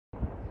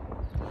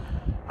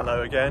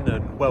Hello again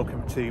and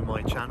welcome to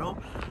my channel.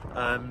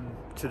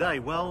 Today,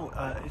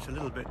 it's a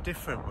little bit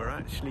different. We're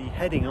actually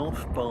heading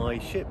off by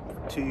ship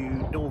to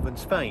northern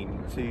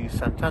Spain, to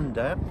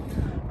Santander,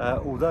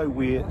 although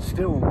we're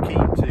still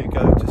keen to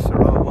go to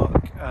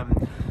Sarawak.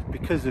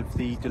 Because of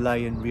the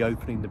delay in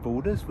reopening the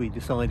borders, we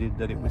decided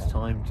that it was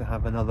time to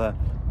have another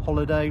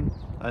holiday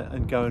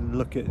and go and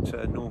look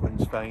at northern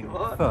Spain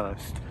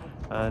first,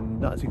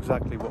 and that's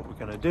exactly what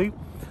we're going to do.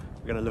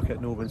 We're going to look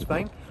at northern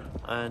Spain,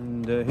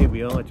 and here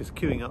we are just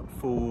queuing up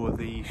for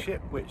the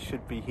ship, which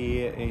should be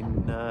here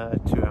in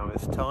 2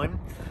 hours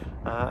time,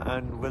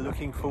 and we're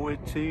looking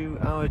forward to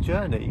our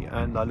journey,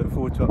 and I look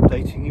forward to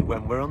updating you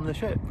when we're on the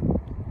ship.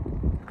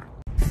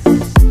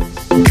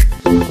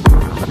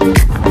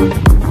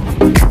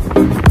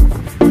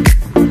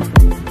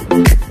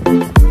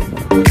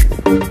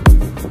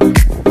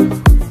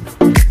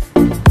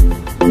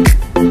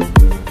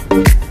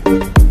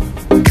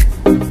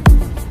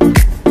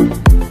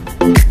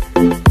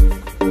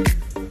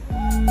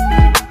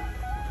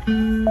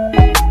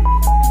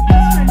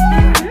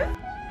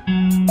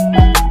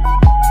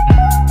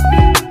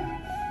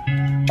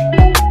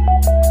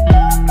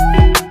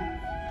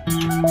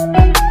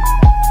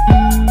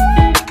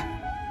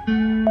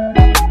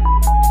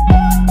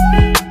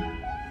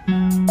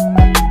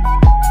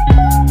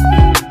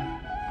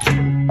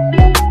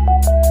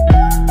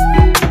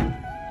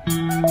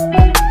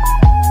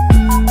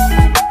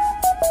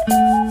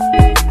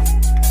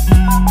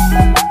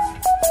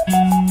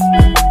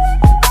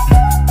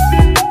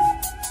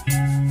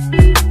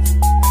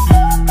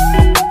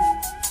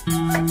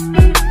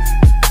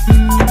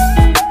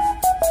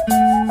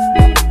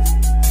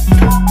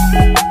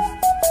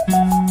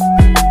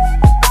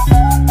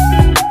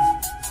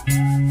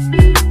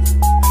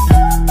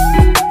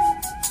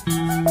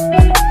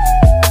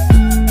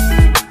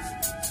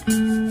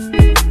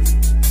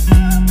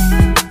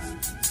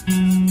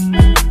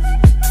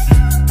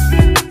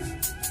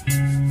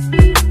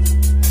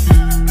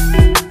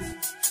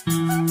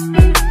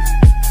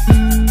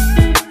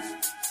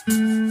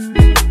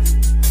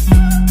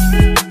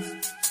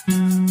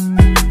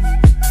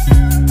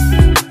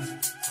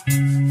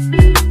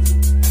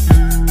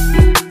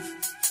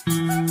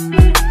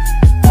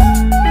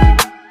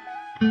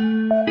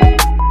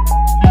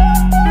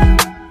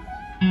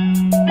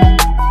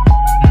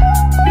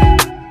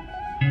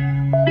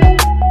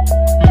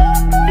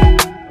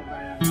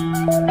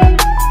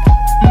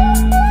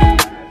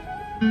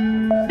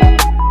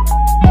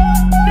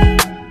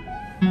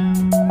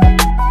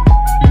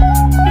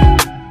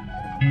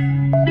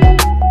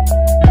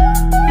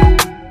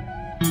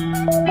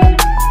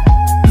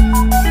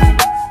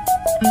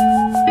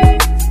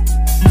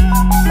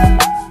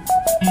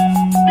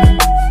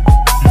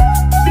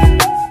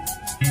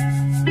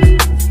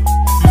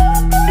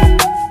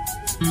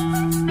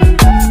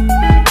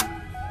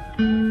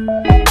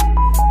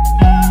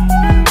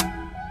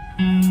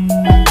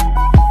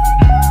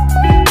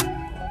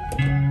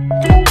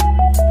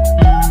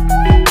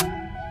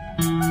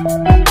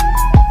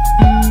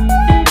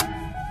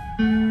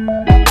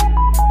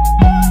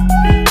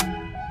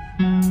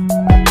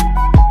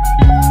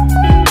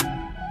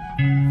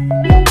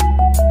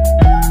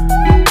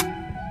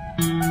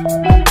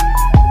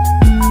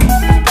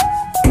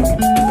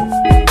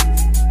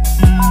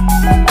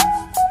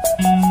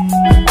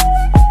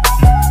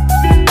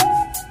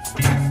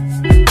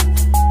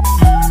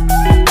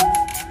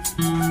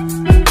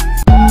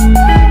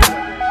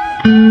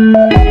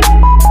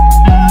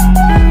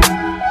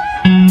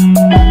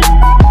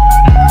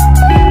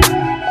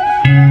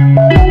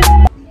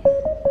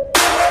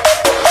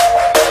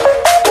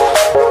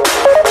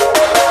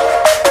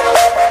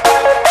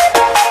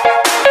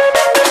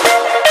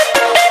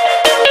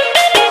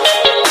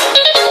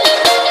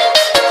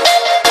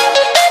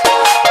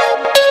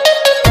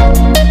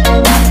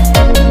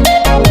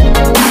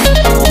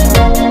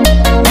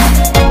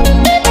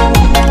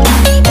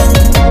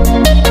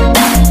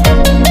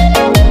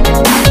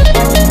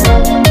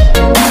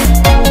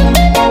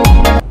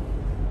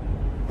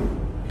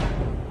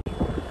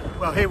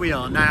 Well, here we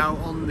are now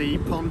on the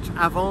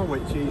Pont-Aven,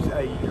 which is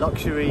a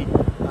luxury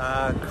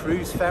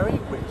cruise ferry,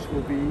 which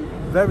will be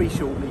very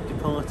shortly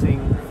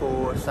departing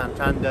for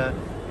Santander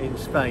in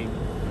Spain.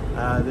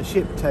 The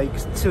ship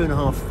takes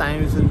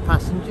 2,500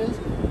 passengers.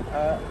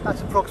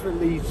 That's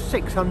approximately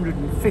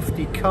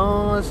 650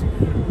 cars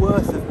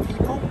worth of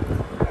people.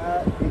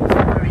 It's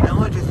very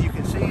large, as you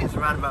can see. It's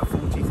around about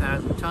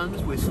 40,000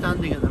 tons. We're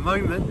standing at the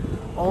moment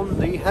on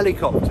the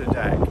helicopter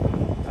deck.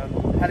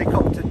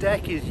 Helicopter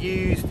deck is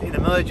used in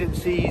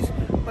emergencies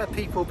where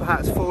people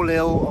perhaps fall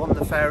ill on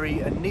the ferry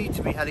and need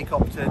to be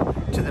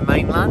helicoptered to the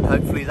mainland.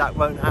 Hopefully that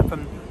won't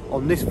happen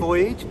on this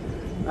voyage.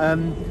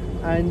 And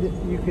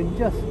you can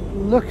just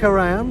look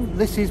around.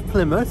 This is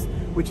Plymouth,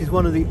 which is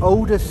one of the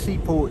oldest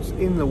seaports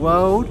in the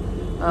world,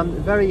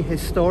 very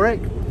historic.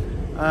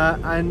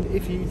 And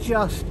if you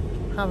just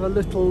have a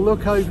little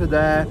look over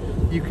there,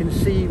 you can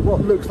see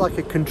what looks like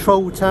a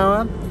control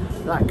tower.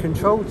 That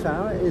control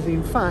tower is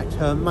in fact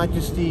Her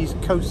Majesty's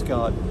Coast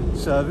Guard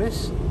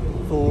service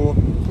for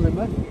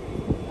Plymouth,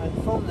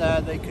 and from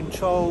there they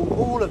control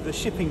all of the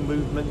shipping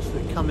movements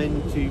that come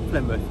into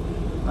Plymouth.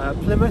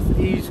 Plymouth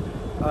is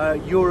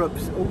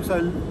Europe's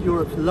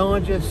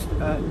largest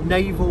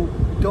naval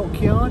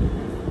dockyard.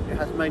 It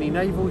has many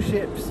naval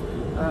ships,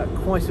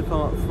 quite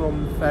apart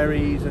from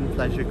ferries and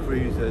pleasure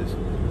cruisers.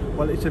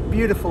 Well, it's a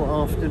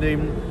beautiful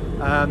afternoon.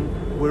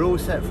 We're all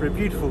set for a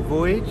beautiful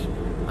voyage,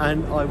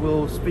 and I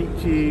will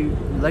speak to you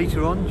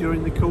later on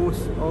during the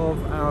course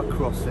of our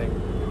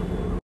crossing.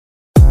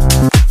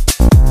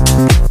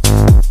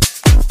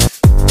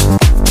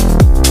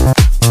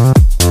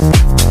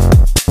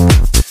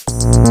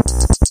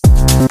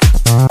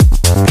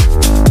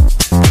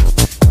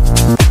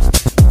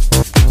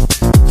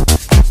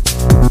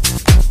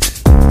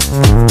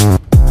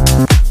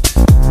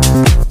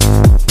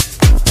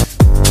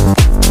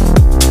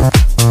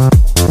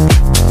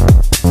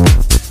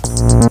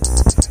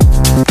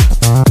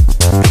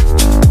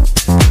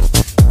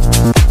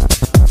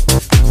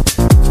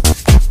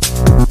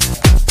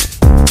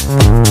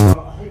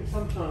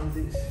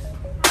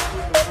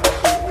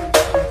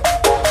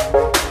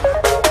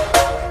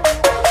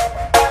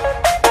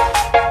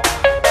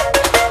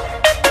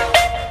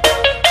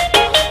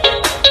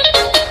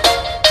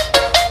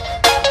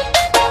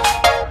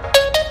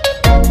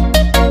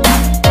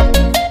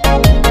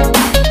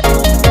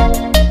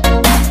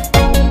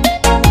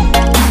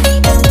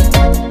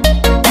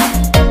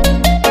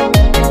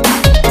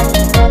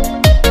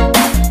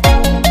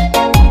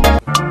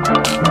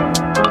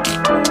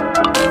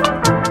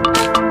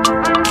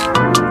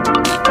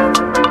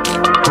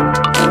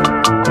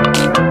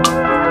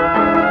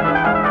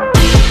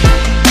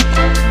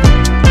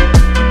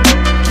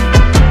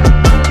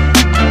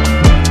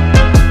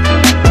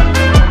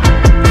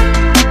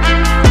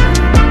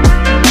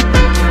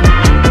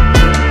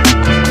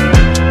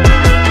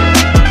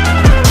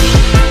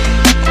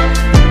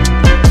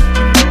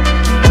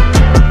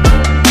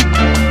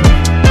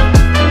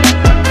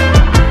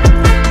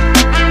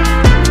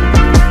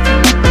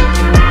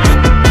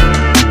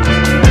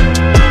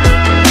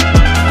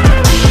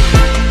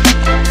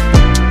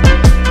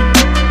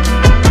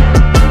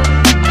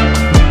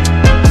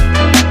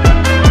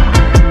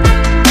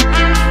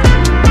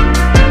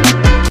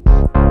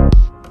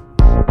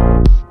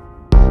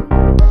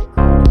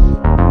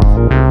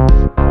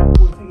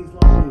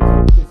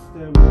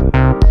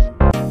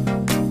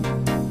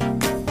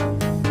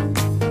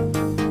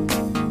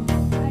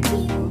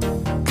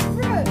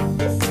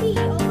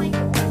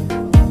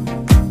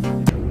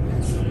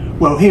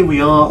 Well, here we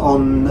are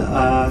on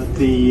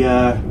the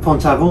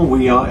Pont-Aven.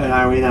 We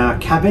are in our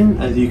cabin,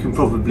 as you can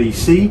probably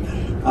see,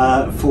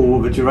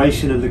 for the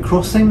duration of the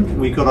crossing.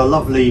 We've got a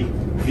lovely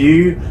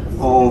view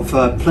of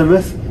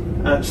Plymouth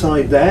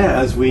outside there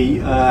as we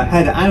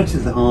head out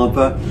of the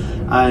harbour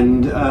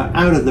and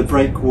out of the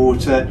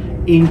breakwater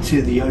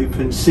into the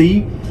open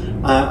sea.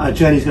 Our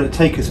journey is going to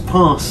take us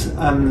past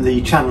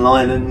the Channel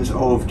Islands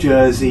of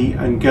Jersey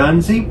and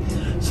Guernsey,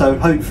 so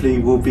hopefully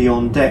we'll be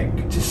on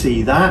deck to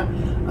see that.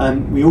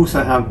 We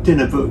also have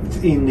dinner booked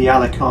in the a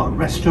la carte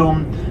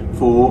restaurant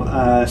for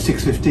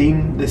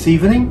 6:15 this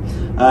evening,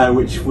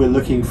 which we're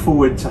looking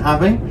forward to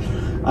having.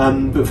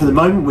 But for the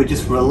moment we're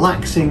just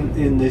relaxing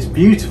in this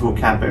beautiful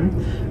cabin,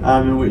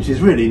 which is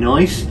really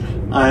nice,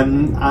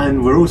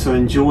 and we're also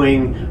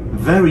enjoying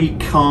very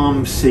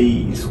calm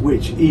seas,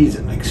 which is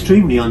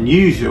extremely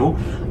unusual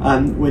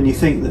when you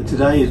think that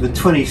today is the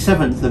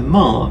 27th of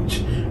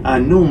March,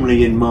 and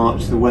normally in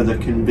March the weather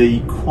can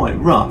be quite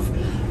rough.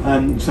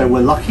 So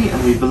we're lucky,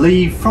 and we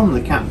believe from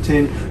the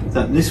captain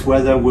that this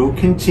weather will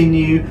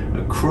continue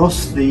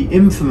across the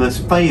infamous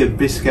Bay of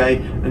Biscay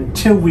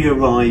until we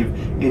arrive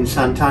in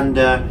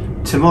Santander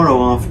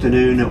tomorrow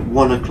afternoon at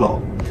 1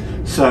 o'clock.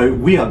 So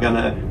we are going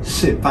to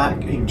sit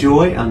back,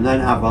 enjoy, and then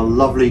have a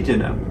lovely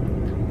dinner.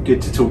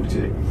 Good to talk to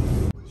you.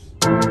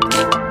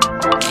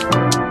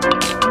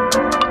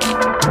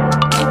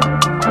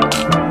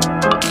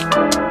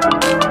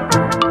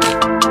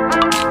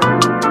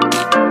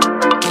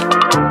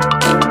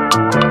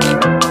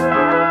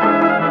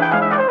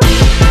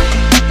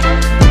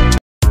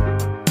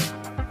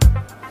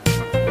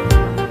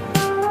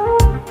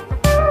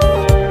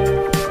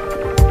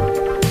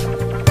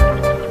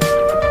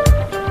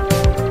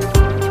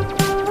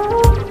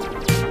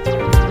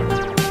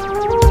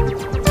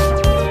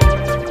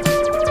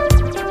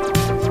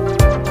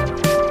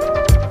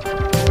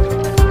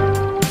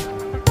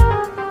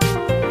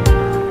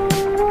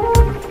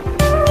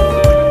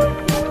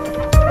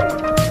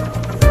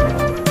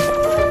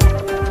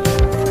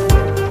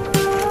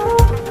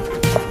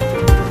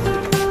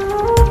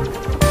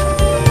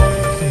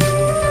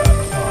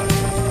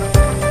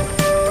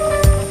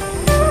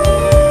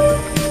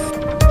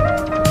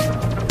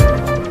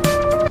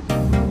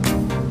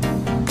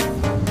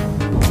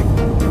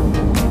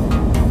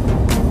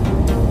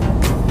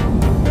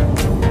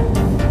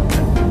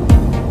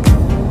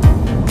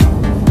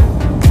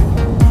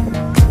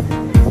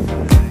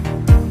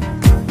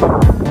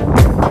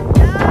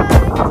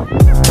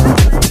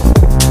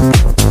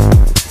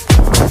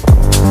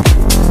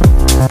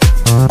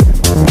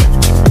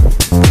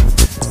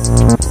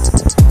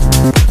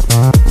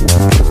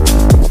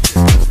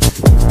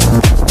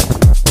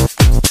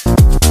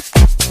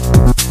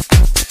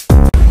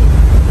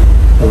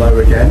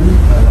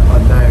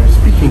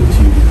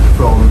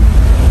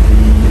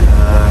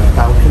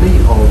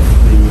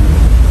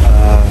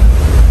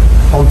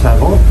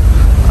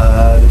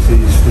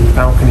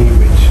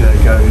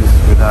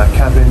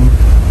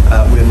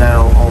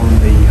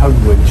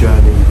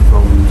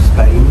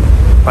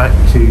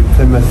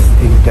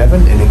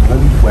 Pont-Aven in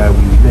England, where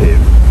we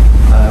live.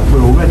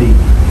 We're already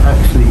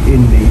actually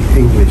in the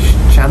English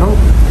Channel,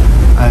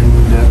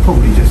 and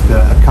probably just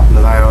a couple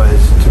of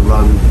hours to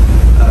run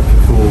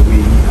before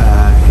we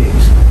hit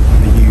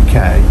the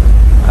UK.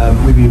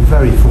 We've been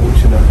very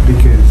fortunate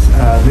because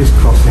this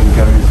crossing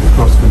goes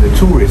across the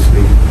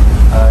notoriously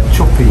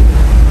choppy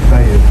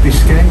Bay of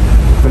Biscay,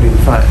 but in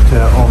fact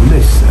on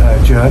this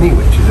journey,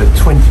 which is a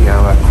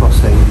 20-hour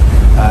crossing,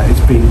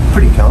 it's been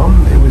pretty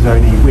calm. It was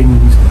only wind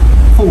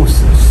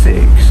force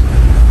 6,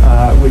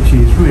 which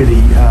is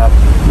really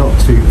not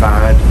too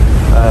bad.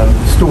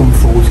 Storm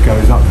force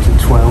goes up to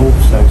 12,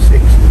 so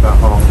 6 is about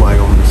halfway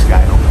on the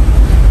scale.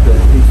 But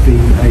it's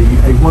been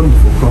a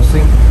wonderful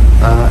crossing,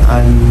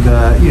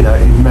 and you know,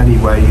 in many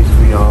ways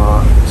we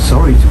are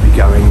sorry to be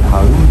going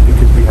home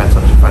because we had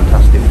such a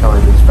fantastic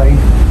time in Spain,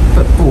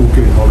 but all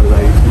good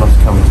holidays must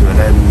come to an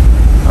end,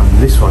 and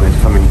this one is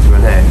coming to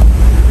an end.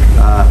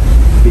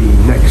 The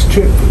next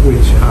trip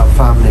which our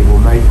family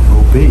will make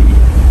will be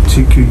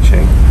to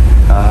Kuching,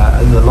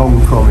 the long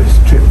promised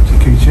trip to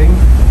Kuching,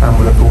 and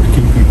we'll of course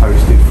keep you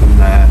posted from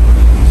there.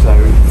 So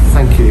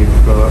thank you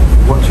for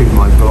watching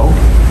my vlog,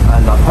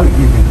 and I hope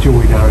you've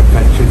enjoyed our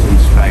adventures in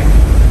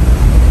Spain.